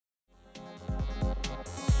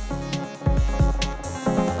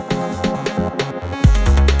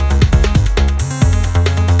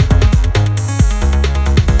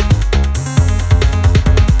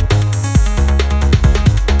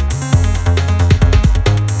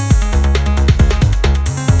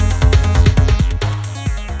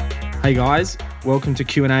Hey guys, welcome to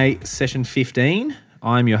Q&A session 15.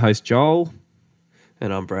 I'm your host Joel.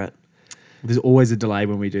 And I'm Brett. There's always a delay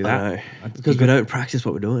when we do that. I know. Because we don't practice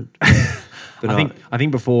what we're doing. But I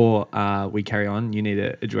think before we carry on, you need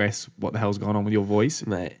to address what the hell's going on with your voice.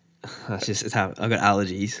 Mate, it's I've got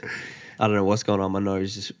allergies. I don't know what's going on. My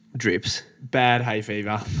nose just drips. Bad hay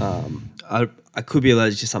fever. I could be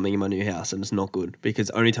allergic to something in my new house, and it's not good because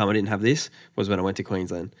the only time I didn't have this was when I went to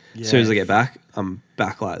Queensland. As soon as I get back, I'm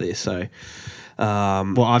back like this. So,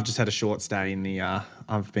 Well, I've just had a short stay in the.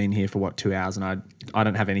 I've been here for 2 hours, and I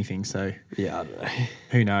don't have anything. So yeah, I don't know.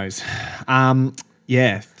 who knows?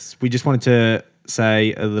 Yeah, we just wanted to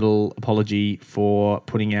say a little apology for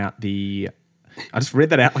putting out the. I just read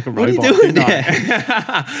that out like a robot. What are you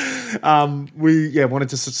doing? We wanted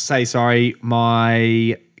to say sorry.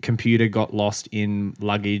 My computer got lost in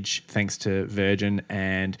luggage thanks to Virgin,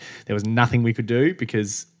 and there was nothing we could do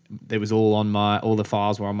because there was all the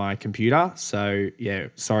files were on my computer. So yeah,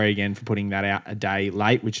 sorry again for putting that out a day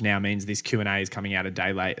late, which now means this Q&A is coming out a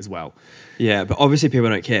day late as well. Yeah, but obviously people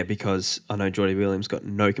don't care because I know Jordy Williams got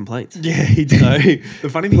no complaints. Yeah, he did. So, the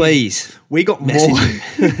funny thing please, we got more.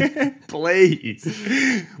 message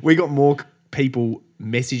Please, we got more people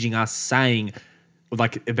messaging us saying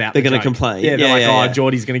like about they're the going to joke. complain. Yeah, they're yeah.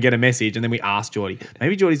 Geordie's going to get a message, and then we asked Geordie.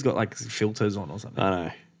 Maybe Geordie's got like filters on or something. I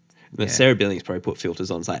know. But Sarah Billings probably put filters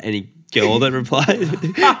on. It's like any girl that replied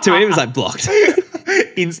to him was like blocked.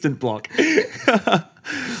 Instant block.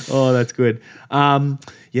 Oh, that's good.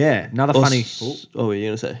 Yeah, another funny. What were you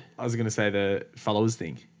going to say? I was going to say the followers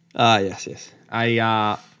thing. Yes.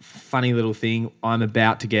 A funny little thing. I'm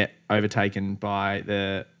about to get overtaken by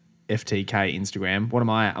the FTK Instagram. What am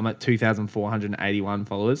I at? I'm at 2,481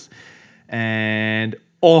 followers. And,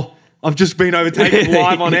 I've just been overtaken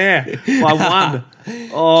live on air by one.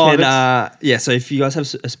 So if you guys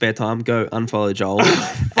have a spare time, go unfollow Joel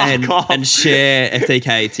off. and share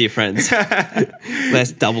FTK to your friends.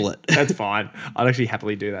 Let's double it. That's fine. I'd actually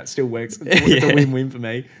happily do that. Still works. It's a win-win for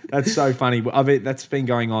me. That's so funny. That's been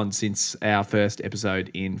going on since our first episode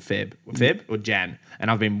in Feb or Jan. And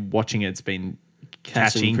I've been watching it. It's been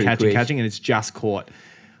catching, and it's just caught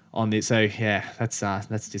on this. So yeah,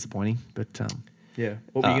 that's disappointing. But yeah,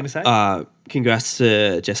 what were you going to say? Congrats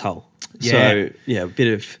to Jess Hull. Yeah. So yeah, a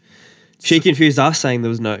bit of. She confused us, saying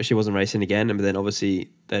she wasn't racing again, but then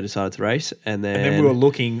obviously they decided to race, and then we were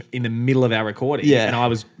looking in the middle of our recording, Yeah. and I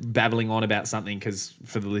was babbling on about something because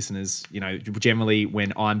for the listeners, generally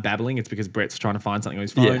when I'm babbling, it's because Brett's trying to find something on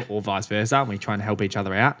his phone, or vice versa, and we're trying to help each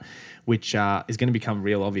other out, which is going to become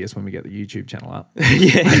real obvious when we get the YouTube channel up.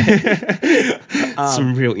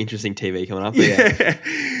 Some real interesting TV coming up.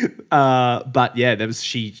 But yeah, there was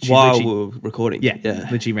she while literally, we were recording. yeah,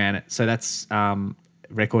 literally ran it. So that's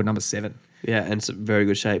record number 7. Yeah, and it's in very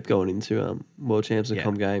good shape going into World Champs and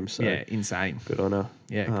Com Games. So yeah, insane. good on her.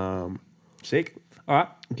 Yeah, sick. All right,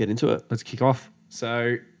 Get into it. let's kick off.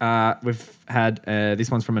 So we've had this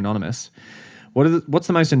one's from Anonymous. What's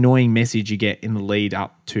the most annoying message you get in the lead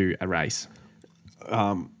up to a race?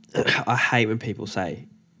 I hate when people say,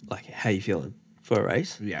 like, how you feeling for a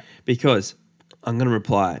race? Yeah. Because I'm going to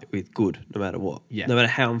reply with good no matter what. Yeah. No matter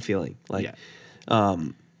how I'm feeling.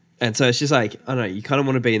 And so it's just like, I don't know, you kind of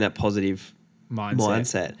want to be in that positive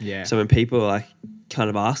mindset. Yeah. So when people are like kind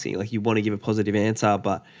of asking, like you want to give a positive answer,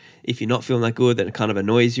 but if you're not feeling that good, then it kind of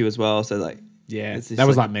annoys you as well. So like, yeah, it's just that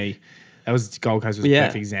was like me. That was Gold Coast was a Yeah.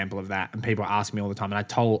 perfect example of that. And people ask me all the time. And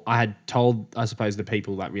I had told, I suppose, the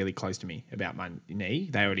people like really close to me about my knee.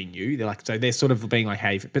 They already knew. They're like, so they're sort of being like,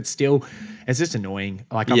 hey, but still, it's just annoying.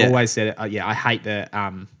 Like I've always said it. I hate the,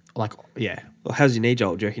 well, how's your knee,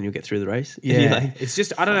 Joel? Do you reckon you'll get through the race? Yeah. Like, It's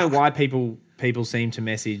just, I don't know why people seem to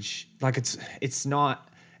message, like it's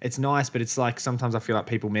nice, but it's like sometimes I feel like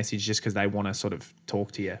people message just because they want to sort of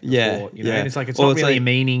talk to you. Yeah, yeah. And it's like, it's Or not it's really like-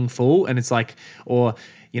 meaningful. And it's like, or,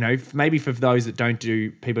 maybe for those that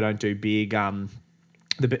people don't do big,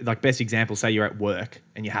 best example, say you're at work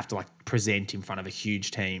and you have to like present in front of a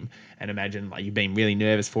huge team, and imagine like you've been really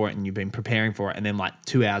nervous for it and you've been preparing for it, and then like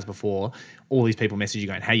 2 hours before, all these people message you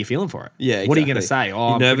going, "How you feeling for it?" Yeah, What are you going to exactly. say? Oh,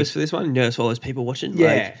 you I'm nervous for this one? You nervous for all those people watching? Yeah,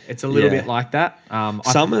 Like, it's a little bit like that.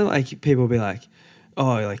 Some are like, people will be like,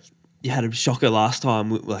 oh, like you had a shocker last time.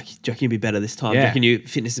 Like, do you reckon you'll be better this time? Do Yeah. you reckon your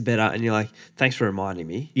fitness is better? And you're like, thanks for reminding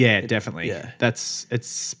me. Yeah, definitely. Yeah.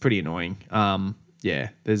 It's pretty annoying.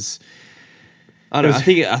 There's I don't know. I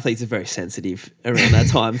think athletes are very sensitive around that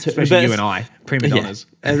time too. especially you and I, prima donnas.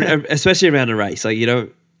 And especially around a race. Like, I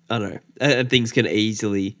don't know. And things can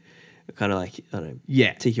easily kind of like, I don't know,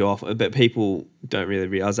 Yeah. tick you off. But people don't really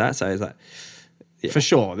realize that. So it's like, For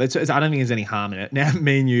sure. I don't think there's any harm in it. Now,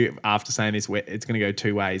 me and you, after saying this, it's going to go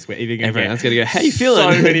two ways. We're either going Everyone's going to go, how you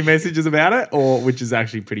feeling? So many messages about it, which is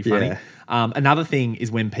actually pretty funny. Yeah. Another thing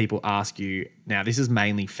is when people ask you, now this is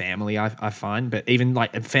mainly family, I find, but even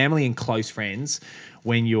like family and close friends,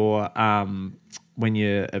 when you're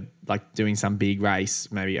like doing some big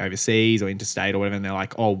race, maybe overseas or interstate or whatever, and they're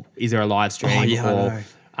like, oh, is there a live stream? Oh, yeah,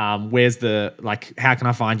 or where's how can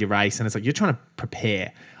I find your race? And it's like, you're trying to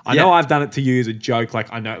prepare. I know I've done it to you as a joke.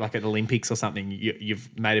 Like I know, like at Olympics or something, you've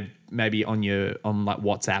made maybe on like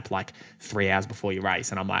WhatsApp like 3 hours before your race,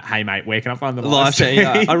 and I'm like, hey mate, where can I find the live stream?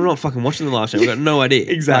 Yeah, I'm not fucking watching the live stream. I've got no idea.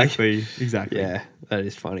 Exactly. Yeah, that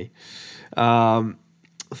is funny.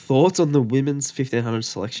 Thoughts on the women's 1500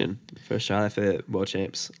 selection for Australia for World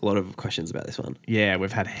Champs? A lot of questions about this one. Yeah,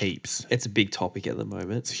 we've had heaps. It's a big topic at the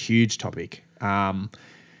moment. It's a huge topic.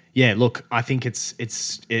 Yeah, look, I think it's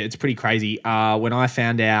pretty crazy. When I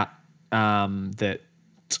found out that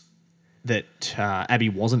Abby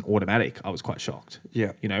wasn't automatic, I was quite shocked.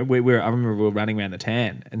 Yeah, you know, I remember we were running around the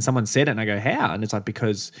tan, and someone said it, and I go, how? And it's like,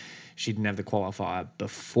 because she didn't have the qualifier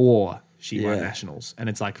before she won nationals, and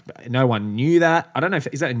it's like no one knew that. I don't know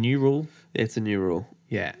is that a new rule? It's a new rule.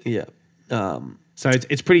 Yeah, yeah. So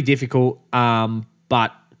it's pretty difficult,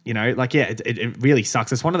 but. You know, like, yeah, it really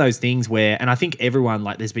sucks. It's one of those things where, and I think everyone,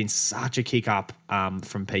 like, there's been such a kick up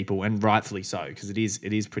from people, and rightfully so, because it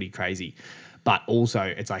is pretty crazy. But also,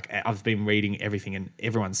 it's like, I've been reading everything, and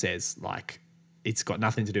everyone says, like, it's got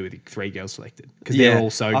nothing to do with the 3 girls selected, because they're all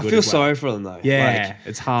so good. I feel sorry for them, though. Yeah,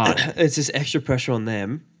 it's hard. It's just extra pressure on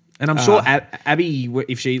them. And I'm sure Abby,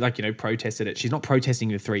 if she, like, you know, protested it, she's not protesting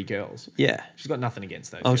the 3 girls. Yeah. She's got nothing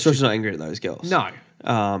against those. I'm sure she's not angry at those girls. No.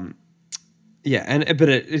 Yeah, but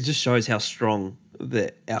it just shows how strong our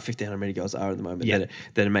 1500 meter girls are at the moment. Yeah.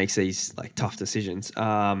 That it makes these like tough decisions.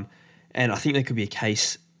 And I think there could be a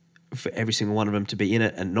case for every single one of them to be in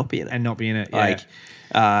it and not be in it.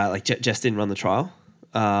 Yeah. Like Jess didn't run the trial.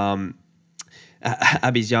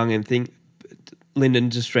 Abby's young and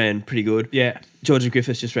Lyndon just ran pretty good. Yeah. Georgia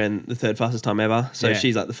Griffiths just ran the 3rd fastest time ever. So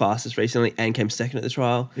she's like the fastest recently and came 2nd at the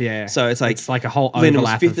trial. Yeah. So it's like a whole overlap. Lyndon was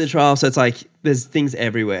 5th at the trial. So it's like there's things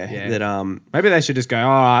everywhere that maybe they should just go,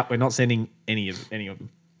 all right, we're not sending any of them.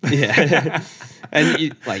 Yeah. And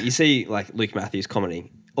you see like Luke Matthews commenting.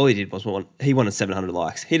 All he did was he wanted 700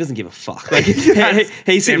 likes. He doesn't give a fuck. Like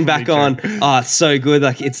he's sitting back on, oh, it's so good.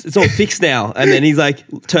 Like it's all fixed now. And then he's like,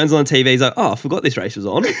 turns on TV. He's like, oh, I forgot this race was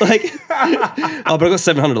on. Like, oh, but I got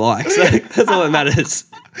 700 likes. Like, that's all that matters.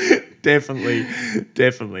 Definitely.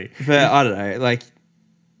 But I don't know. Like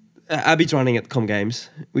Abby's running at the Com Games,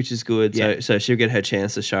 which is good. Yeah. So she'll get her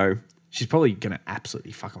chance to show. She's probably gonna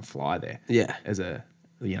absolutely fucking fly there. Yeah. As a,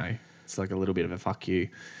 you know, it's like a little bit of a fuck you.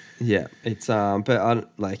 Yeah, it's but I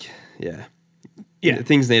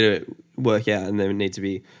things need to work out, and there need to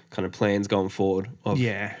be kind of plans going forward of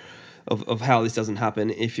how this doesn't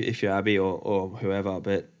happen if you're Abby or whoever.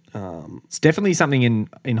 But it's definitely something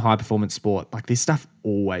in high performance sport. Like this stuff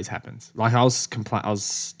always happens. Like I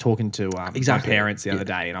was talking to my parents the other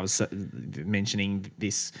day, and I was mentioning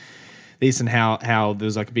this and how there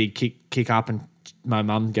was like a big kick up, and my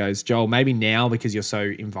mum goes, Joel, maybe now because you're so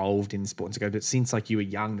involved in sports, but since like you were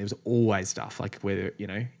young, there was always stuff like whether, you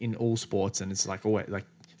know, in all sports, and it's like always like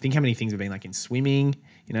think how many things have been like in swimming,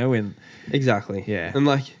 you know, and exactly, yeah, and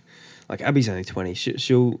like Abby's only 20,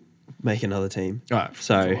 she'll make another team. Oh,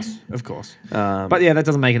 so of course. But yeah, that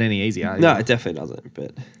doesn't make it any easier. No, it definitely doesn't.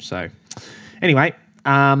 But so anyway,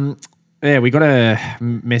 yeah, we got a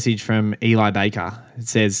message from Eli Baker. It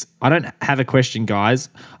says, I don't have a question, guys.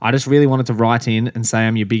 I just really wanted to write in and say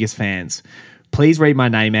I'm your biggest fans. Please read my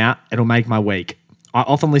name out. It'll make my week. I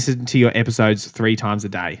often listen to your episodes 3 times a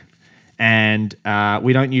day. And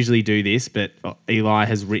we don't usually do this, but Eli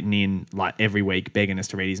has written in like every week begging us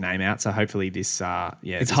to read his name out. So hopefully this,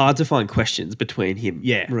 it's hard to find questions between him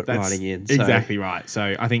writing in. So. Exactly right.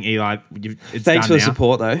 So I think Eli, thanks for the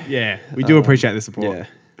support though. Yeah, we do appreciate the support. Yeah.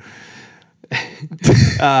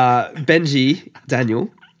 Benji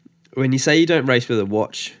Daniel, when you say you don't race with a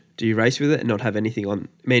watch, do you race with it and not have anything on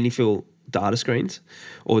meaningful data screens,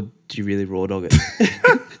 or do you really raw dog it?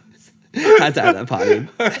 Had to add that part in.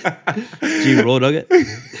 Do you raw dog it?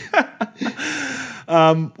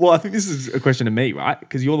 Well, I think this is a question to me, right?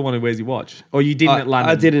 Because you're the one who wears your watch, or you didn't at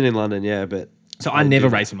London. I did it in London, yeah, but so I never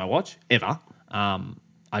race with my watch ever. I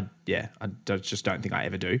just don't think I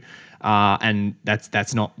ever do. And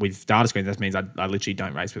that's not with data screens. That means I literally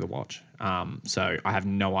don't race with a watch. So I have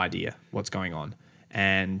no idea what's going on.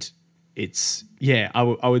 And it's,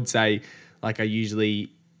 I would say like I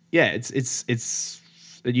usually, it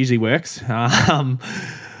usually works.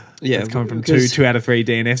 Yeah, It's coming from because- 2 out of 3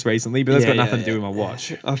 DNS recently, but that's got Yeah, nothing yeah, to do with yeah. my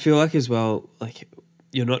watch. I feel like as well, like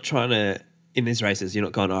you're not trying to in these races. You're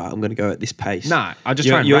not going. All right, I'm going to go at this pace. No, I just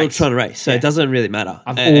you're, try and you're race. trying to race, so Yeah. it doesn't really matter.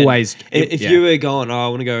 I've And always- if yeah. you were going, oh, I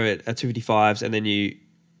want to go at 255s, and then you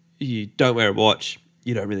don't wear a watch,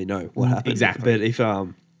 you don't really know what happened. Exactly. But if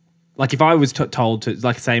Like if I was told to,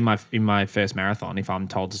 like say in my first marathon, if I'm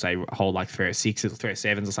told to say hold like 306 or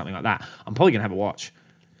 307s or something like that, I'm probably gonna have a watch.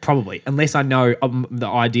 Probably, unless I know the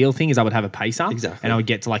ideal thing is I would have a pacer, Exactly. and I would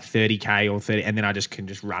get to like 30k or 30, and then I can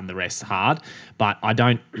run the rest hard. But I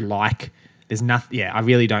don't like. There's nothing. Yeah, I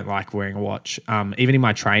really don't like wearing a watch. Even in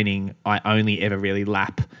my training, I only ever really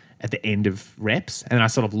lap at the end of reps, and then I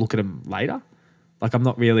sort of look at them later. Like I'm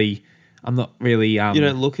not really. You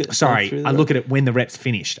don't look at Sorry, through the I look at it when the rep's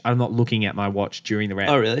finished. I'm not looking at my watch during the rep.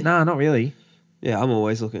 Oh, really? No, not really. yeah, I'm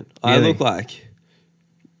always looking. I Really? look like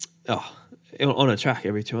on a track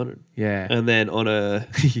every 200. Yeah. And then on a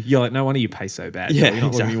You're like, no wonder you pace so bad. yeah, You're not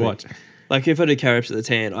exactly. looking at your watch. Like if I do carry ups at the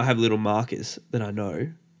 10, I have little markers that I know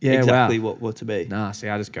Yeah, exactly wow. what to be. Nah, see,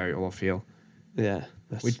 I just go all I feel. Yeah.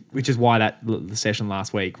 That's, Which is why the session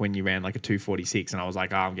last week when you ran like a 246 and I was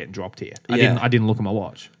like, oh, I'm getting dropped here. Yeah. I didn't look at my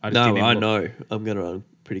watch. I just no, didn't even I look. know I'm going to run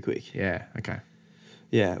pretty quick. Yeah, okay.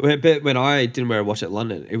 Yeah. But when I didn't wear a watch at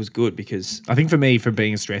London, it was good because I think for me, for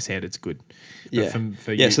being a stress head, it's good. But yeah.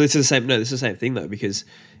 For yeah, you, so this is the same. No, this is the same thing though, because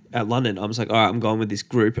at London, I was like, all right, I'm going with this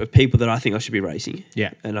group of people that I think I should be racing.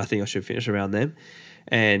 Yeah. And I think I should finish around them.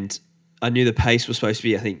 And I knew the pace was supposed to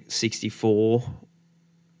be, I think, 64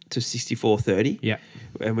 to 64.30. Yeah.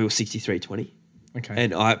 And we were 63.20. Okay.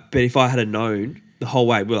 But if I had known the whole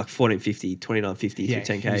way, we were like 14.50, 29.50 Yeah,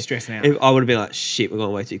 through 10K. you're stressing out. I would have been like, shit, we're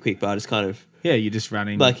going way too quick. But I just kind of, yeah, you're just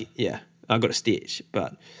running. like, yeah, I got a stitch,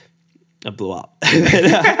 but I blew up.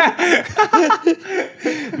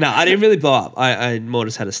 No, I didn't really blow up. I more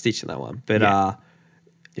just had a stitch in that one. But Yeah.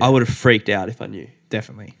 I would have freaked out if I knew.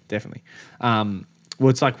 Definitely. Well,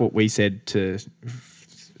 it's like what we said to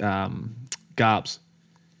Garbs.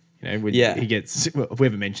 You know, Yeah. he gets. We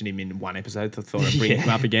haven't mentioned him in one episode. So I thought I'd bring him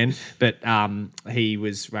Yeah. up again. But he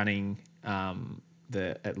was running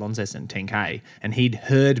at Launceston 10K, and he'd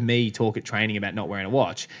heard me talk at training about not wearing a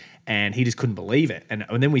watch, and he just couldn't believe it. And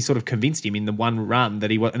then we sort of convinced him in the one run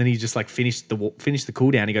that and then he just like finished the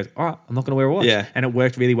cool down. He goes, "All right, I'm not going to wear a watch." Yeah. And it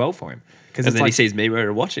worked really well for him because And then he sees me wearing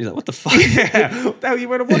a watch and he's like, what the fuck? yeah, what the hell you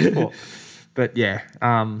wearing a watch for? But yeah,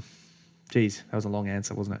 geez, that was a long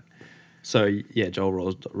answer, wasn't it? So, yeah,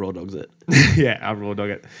 Joel raw dogs it. Yeah, I raw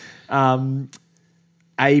dog it.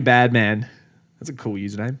 A bad man. That's a cool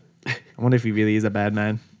username. I wonder if he really is a bad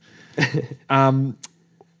man.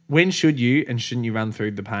 When should you and shouldn't you run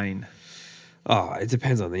through the pain? Oh, it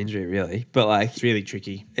depends on the injury, really. But, like, It's really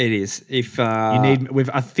tricky. it is. If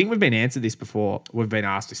I think we've been answered this before. We've been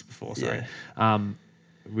asked this before. Sorry.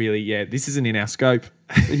 Really, yeah. This isn't in our scope.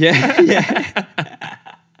 yeah,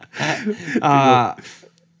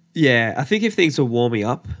 yeah. I think if things are warming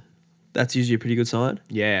up, that's usually a pretty good sign.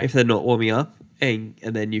 Yeah. If they're not warming up and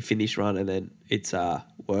then you finish run and then it's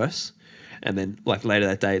worse, and then like later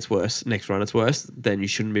that day it's worse, next run it's worse, then you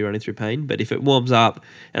shouldn't be running through pain. But if it warms up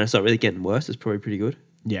and it's not really getting worse, it's probably pretty good.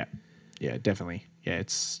 Yeah, definitely. Yeah,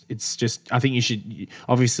 it's just. I think you should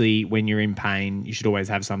obviously when you're in pain, you should always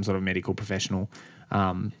have some sort of medical professional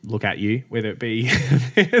look at you, whether it be.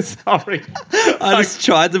 Sorry, I just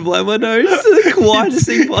tried to blow my nose to the quietest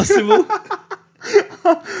thing possible.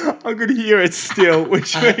 I could hear it still,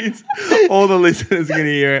 which means all the listeners are going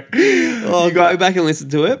to hear it. Oh, go back and listen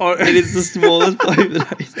to it. It is the smallest blow of the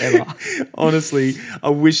nose ever. Honestly, I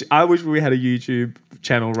wish we had a YouTube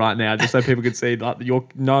channel right now just so people could see like your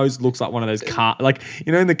nose looks like one of those like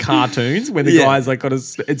you know in the cartoons when the Yeah. guy's like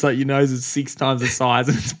it's like your nose is 6 times the size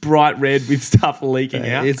and it's bright red with stuff leaking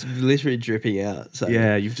out. It's literally dripping out. So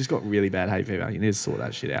Yeah, you've just got really bad hay fever. You need to sort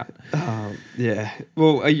that shit out. yeah.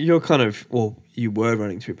 Well, you were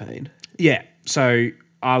running through pain. Yeah. So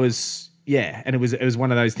I was, and it was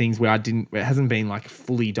one of those things where it hasn't been like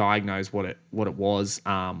fully diagnosed what it was.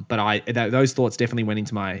 But those thoughts definitely went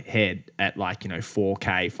into my head at like,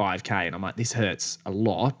 4K, 5K. And I'm like, this hurts a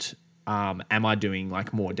lot. Am I doing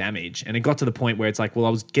like more damage? And it got to the point where it's like, well, I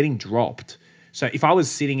was getting dropped. So if I was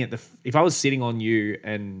sitting on you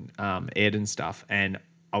and Ed and stuff, and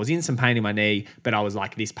I was in some pain in my knee, but I was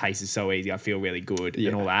like, this pace is so easy. I feel really good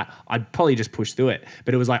and all that. I'd probably just push through it.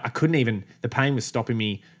 But it was like, the pain was stopping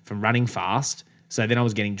me from running fast. So then I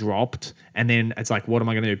was getting dropped. And then it's like, what am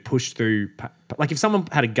I going to do? Push through. Like if someone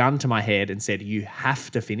had a gun to my head and said, you have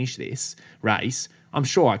to finish this race, I'm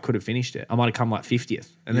sure I could have finished it. I might have come like 50th.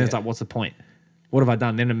 And then it's like, what's the point? What have I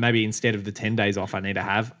done? Then maybe instead of the 10 days off I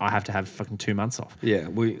have to have fucking 2 months off. Yeah,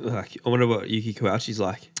 I wonder what Yuki Kawauchi's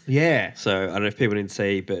like. Yeah. So I don't know if people didn't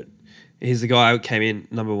see, but he's the guy who came in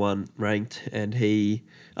number 1 ranked, and he,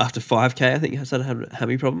 after 5K, I think, started having a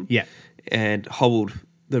hammy problem. Yeah. And hobbled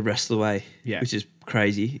the rest of the way, Yeah. which is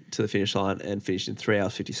crazy, to the finish line, and finished in 3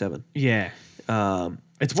 hours 57. Yeah. I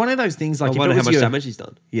It's one of those things like wonder how much damage he's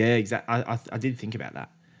done. Yeah, exactly. I did think about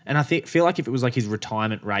that. And I feel like if it was like his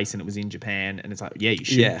retirement race and it was in Japan and it's like, yeah,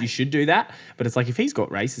 you should do that. But it's like if he's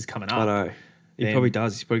got races coming up. I know. He then- probably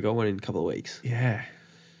does. He's probably got one in a couple of weeks. Yeah.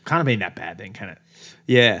 Can't have been that bad then, can it?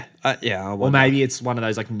 Yeah. I Or wonder. maybe it's one of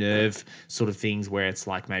those like nerve sort of things where it's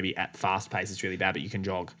like maybe at fast pace it's really bad, but you can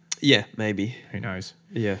jog. Yeah, maybe. Who knows?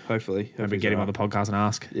 Yeah, hopefully. Maybe get him on the podcast and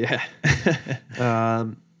ask. Yeah.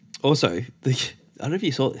 Also, I don't know if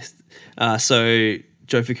you saw this. So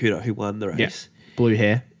Joe Fukuda, who won the race, Yeah. Blue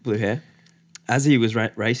hair. blue hair, as he was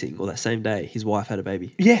racing, or that same day, his wife had a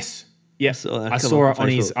baby. Yes. Yes. So that I come saw up it on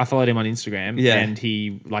on his. Facebook. I followed him on Instagram. Yeah. And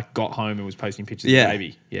he like got home and was posting pictures Yeah. of the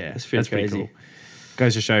baby. Yeah. That's pretty crazy. cool.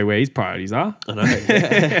 Goes to show where his priorities are. I know.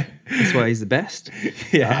 Yeah. That's why he's the best.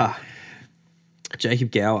 Yeah.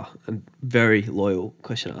 Jacob Gower, a very loyal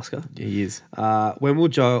question asker. Yeah, he is. When will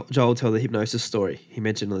Joel tell the hypnosis story he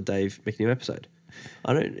mentioned on the Dave McNeil episode?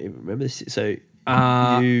 I don't even remember this. So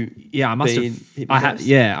Yeah, I must been have.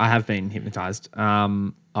 hypnotised? I have been hypnotized.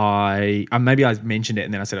 I maybe I mentioned it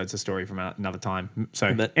and then I said it's a story from another time.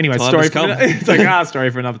 So That anyway, time story has from come. it's like story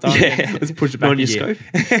for another time. Yeah. Let's push it back Not on a your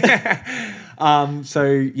year. So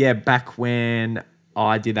yeah, back when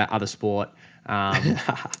I did that other sport,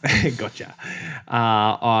 gotcha.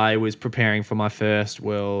 I was preparing for my first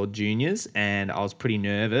World Juniors and I was pretty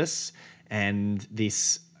nervous. And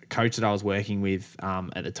this coach that I was working with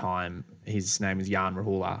at the time, his name is Jan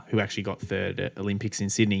Rahula, who actually got third at Olympics in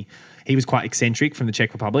Sydney. He was quite eccentric from the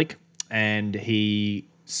Czech Republic, and he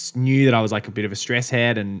knew that I was like a bit of a stress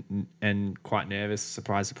head and quite nervous.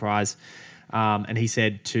 Surprise, surprise. And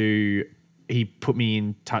he put me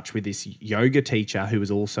in touch with this yoga teacher who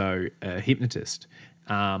was also a hypnotist.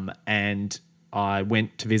 And I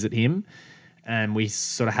went to visit him, and we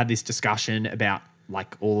sort of had this discussion about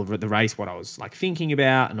like all of the race, what I was like thinking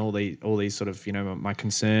about, and all these sort of, you know, my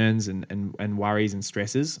concerns and worries and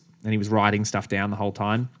stresses. And he was writing stuff down the whole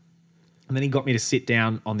time. And then he got me to sit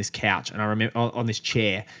down on this couch, and I remember on this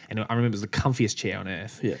chair, and I remember it was the comfiest chair on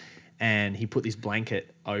earth. Yeah. And he put this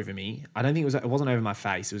blanket over me. I don't think it wasn't over my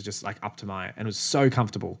face. It was just like and it was so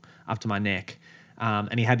comfortable up to my neck.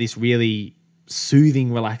 And he had this really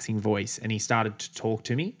soothing, relaxing voice, and he started to talk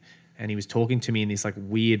to me, and he was talking to me in this like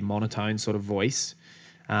weird monotone sort of voice.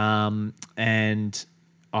 And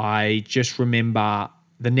I just remember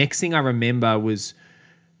the next thing I remember was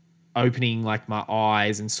opening like my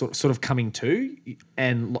eyes and sort of coming to,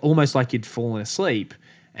 and almost like you'd fallen asleep.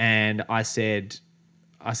 And I said,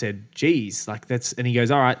 geez, like that's, and he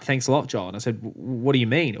goes, all right, thanks a lot, Joel. And I said, what do you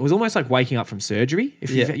mean? It was almost like waking up from surgery.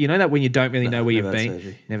 If you know that when you don't really know where you've been.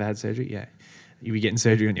 Surgery. Never had surgery. Yeah. You'll be getting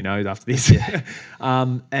surgery on your nose after this. Yeah.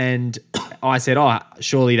 And I said, oh,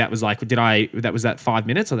 surely that was like, that was that 5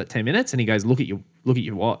 minutes or that 10 minutes? And he goes, look at your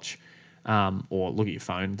watch, or look at your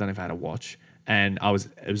phone. Don't know if I had a watch. And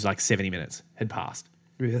it was like 70 minutes had passed.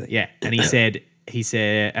 Really? Yeah. And he said,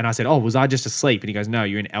 and I said, oh, was I just asleep? And he goes, no,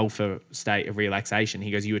 you're in alpha state of relaxation. He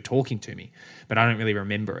goes, you were talking to me, but I don't really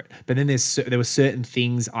remember it. But then there were certain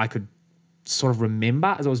things I could sort of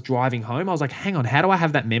remember as I was driving home. I was like, hang on, how do I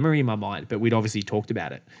have that memory in my mind? But we'd obviously talked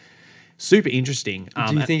about it. Super interesting.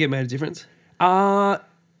 Do you think it made a difference?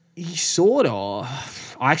 Sort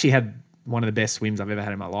of. I actually had one of the best swims I've ever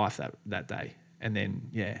had in my life that day. And then,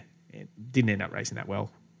 yeah, it didn't end up racing that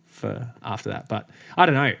well for after that. But I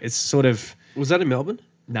don't know. It's sort of... Was that in Melbourne?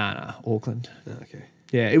 Nah, Auckland. Oh, okay.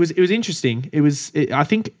 Yeah, it was interesting. I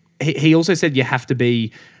think he also said you have to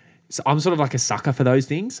be... So I'm sort of like a sucker for those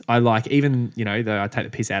things. I like, even, you know, though I take the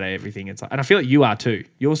piss out of everything. It's like, and I feel like you are too.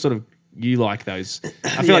 You like those.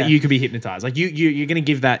 I feel like you could be hypnotized. Like you're going to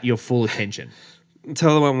give that your full attention.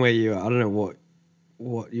 Tell the one where you are. I don't know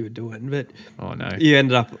what you were doing, but Oh no. you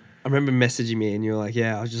ended up, I remember messaging me and you were like,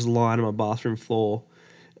 yeah, I was just lying on my bathroom floor.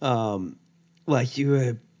 Like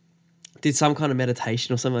you did some kind of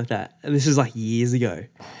meditation or something like that. And this is like years ago.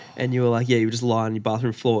 And you were like, yeah, you were just lying on your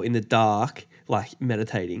bathroom floor in the dark, like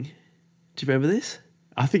meditating. Do you remember this?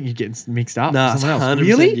 I think you're getting mixed up. No, with it's someone else. 100%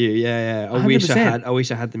 Really? you. Yeah. I 100%. wish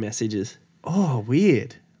I had the messages. Oh,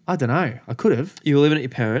 weird. I don't know. I could have. You were living at your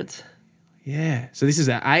parents'? Yeah. So this is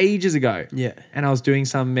ages ago. Yeah. And I was doing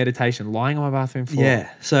some meditation, lying on my bathroom floor. Yeah.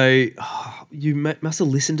 So you must have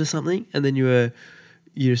listened to something, and then you were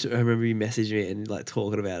I remember you messaged me and like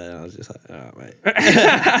talking about it, and I was just like, oh, mate.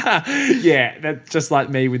 Yeah, that's just like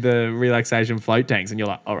me with the relaxation float tanks, and you're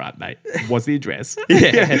like, all right, mate, what's the address?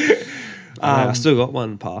 Yeah. I still got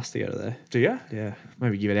one pass to go to there. Do you? Yeah.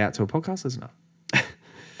 Maybe give it out to a podcast listener.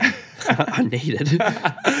 I need it.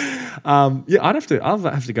 Yeah, I'll have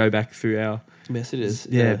to go back through our Messages.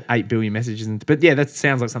 8 billion messages, but yeah, that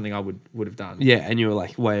sounds like something I would have done. Yeah, and you were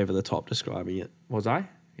like way over the top describing it. Was I?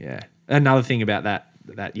 Yeah. Another thing about that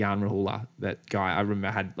Jan Rahula, that guy, I remember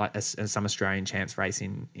had like some Australian champs race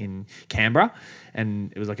in Canberra,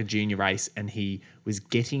 and it was like a junior race, and he was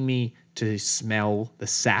getting me to smell the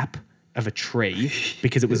sap of a tree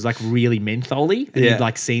because it was like really mentholy, and Yeah. he'd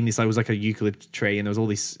like seen this, like, it was like a eucalypt tree, and there was all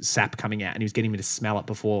this sap coming out, and he was getting me to smell it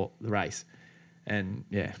before the race. And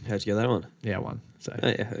yeah, How'd you get that one? I won. So Oh,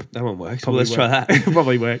 yeah, that one works. Probably Well, let's try worked. that.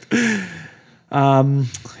 Probably worked.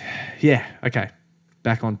 Yeah. Okay.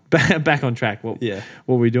 Back on track. What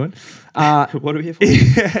were we doing? What are we here for?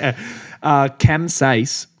 Cam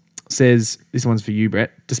Sace says, this one's for you,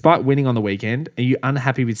 Brett. Despite winning on the weekend, are you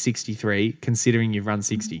unhappy with 63 considering you've run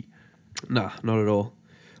 60? Nah, not at all.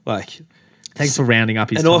 Like, Thanks for rounding up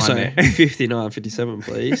his and time also there. 59, 57,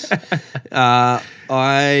 please. It's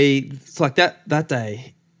like that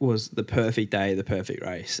day was the perfect day, the perfect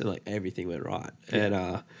race, and like everything went right.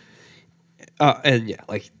 Yeah. And yeah,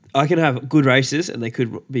 like I can have good races and they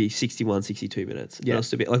could be 61, 62 minutes. Yeah. And it'll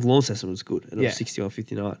still be like Launceston was good and it Yeah. was 61,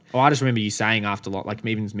 59. I just remember you saying after, like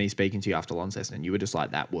even me speaking to you after Launceston, you were just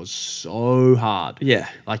like, that was so hard. Yeah.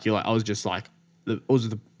 Like you're like, I was just like, it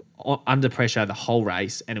was under pressure the whole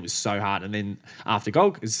race, and it was so hard. And then after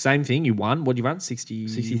Gold, it's the same thing. You won. What did you run?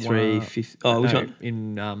 63, 50. Oh, which one?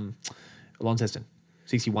 In Launceston.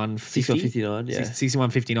 61, 61, 59, yeah.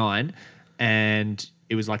 61, 59. And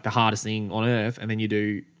it was like the hardest thing on earth. And then you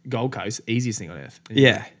do Gold Coast, easiest thing on earth. And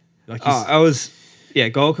Yeah. Like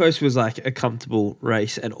Gold Coast was like a comfortable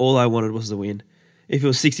race and all I wanted was the win. If it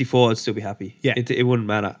was 64, I'd still be happy. Yeah. It wouldn't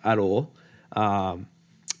matter at all.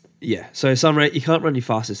 Yeah. So some race, you can't run your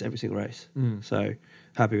fastest every single race. So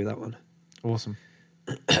happy with that one. awesome.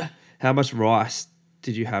 How much rice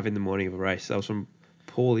did you have in the morning of a race? That was from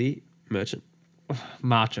Paulie Merchant.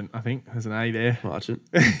 Marchant, I think. There's an A there. Merchant.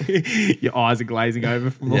 Your eyes are glazing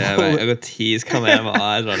over from Yeah, all mate. I got tears coming out of my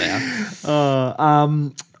eyes right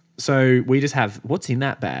now. So we just have, what's in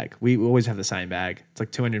that bag? We always have the same bag. It's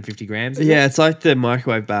like 250 grams. isn't Yeah, it? it's like the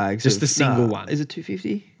microwave bags. Just the single one. Is it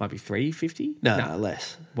 250? Might be 350. No,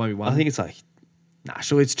 less. Won't be one. I think it's like Nah,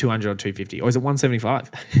 surely it's 200 or 250. Or is it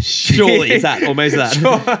 175? surely it's that, almost that.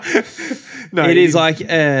 No, it is like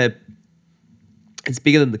it's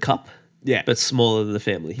bigger than the cup, yeah, but smaller than the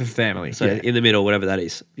family. the family. So yeah. in the middle, whatever that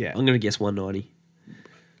is. Yeah. I'm gonna guess 190.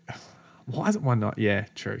 Why is it one not? Yeah,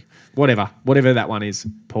 true. Whatever that one is,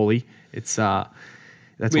 Paulie. It's that's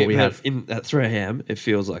what we have. At 3 a.m. It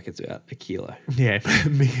feels like it's about a kilo. Yeah,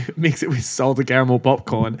 mix it with salted caramel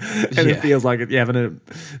popcorn, and Yeah. it feels like you're having a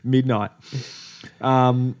midnight.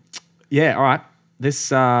 Yeah, all right.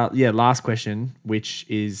 This last question, which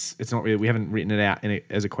is, it's not really, we haven't written it out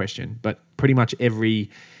as a question, but pretty much every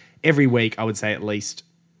week I would say at least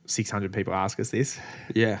 600 people ask us this.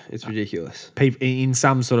 Yeah, it's ridiculous. People in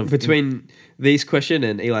some sort of Between these question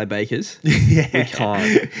and Eli Baker's, yeah. we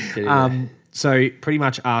can't get in there. So pretty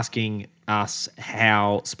much asking us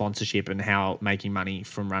how sponsorship and how making money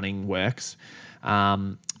from running works.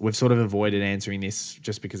 We've sort of avoided answering this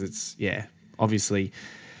just because it's, obviously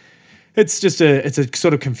it's just it's a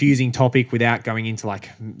sort of confusing topic without going into like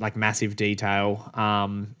massive detail.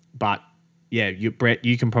 But yeah, Brett,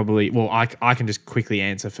 you can probably, I can just quickly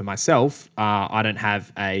answer for myself. I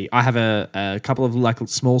have a couple of like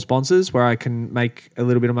small sponsors where I can make a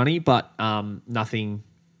little bit of money, but nothing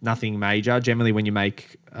major. Generally, when you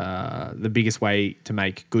make the biggest way to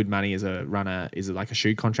make good money as a runner is like a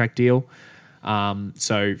shoe contract deal.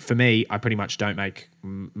 So for me, I pretty much don't make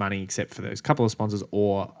money except for those couple of sponsors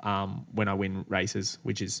or when I win races,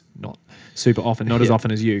 which is not super often, not as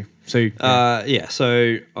often as you. So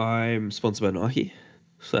So I'm sponsored by Nike.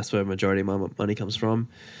 So that's where the majority of my money comes from.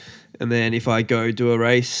 And then if I go do a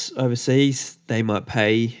race overseas, they might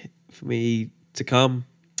pay for me to come.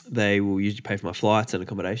 They will usually pay for my flights and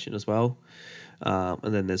accommodation as well.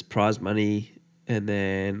 And then there's prize money. And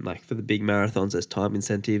then like for the big marathons, there's time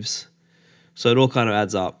incentives. So it all kind of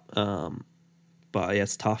adds up. But yeah,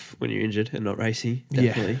 it's tough when you're injured and not racing.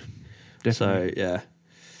 Definitely. So yeah.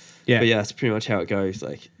 But yeah, that's pretty much how it goes.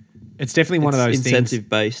 Like it's definitely one of those incentive things,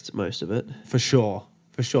 based, most of it. for sure.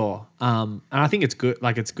 And I think it's good.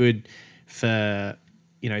 Like it's good for,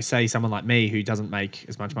 say someone like me who doesn't make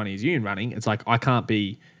as much money as you in running. It's like I can't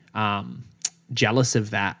be jealous of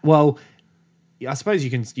that. Well, I suppose you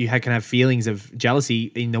can have feelings of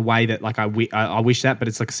jealousy in the way that like I wish that, but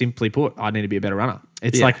it's like simply put, I need to be a better runner.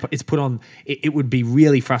 It's like it's put on. It would be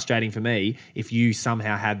really frustrating for me if you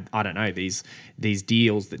somehow had, I don't know, these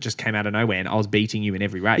deals that just came out of nowhere and I was beating you in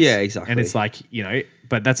every race. Yeah, exactly. And it's like, you know,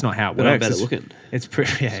 but that's not how it But works. I'm better looking. It's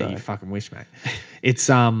pretty. Yeah, you fucking wish, mate. It's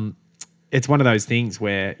one of those things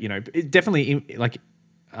where, you know, it definitely like.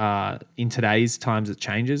 In today's times it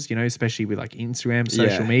changes, you know, especially with like Instagram,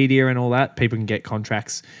 social media and all that. People can get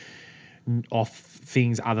contracts off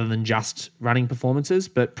things other than just running performances,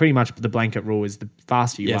 but pretty much the blanket rule is the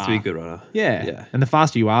faster you are. to be a good runner. Yeah. And the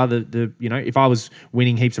faster you are, the you know, if I was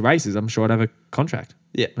winning heaps of races, I'm sure I'd have a contract.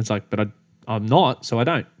 Yeah. It's like, but I'm not, so I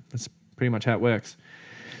don't. That's pretty much how it works.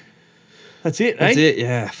 That's it, That's eh? it.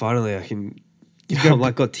 Yeah, finally I can. I'm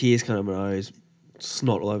like got tears coming out of my eyes.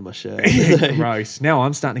 Snot all over my shirt. Gross. Now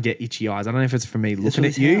I'm starting to get itchy eyes. I don't know if it's from me looking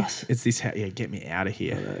at you. house. It's this house. Yeah, get me out of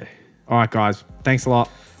here. All right, guys. Thanks a lot.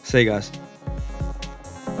 See you guys.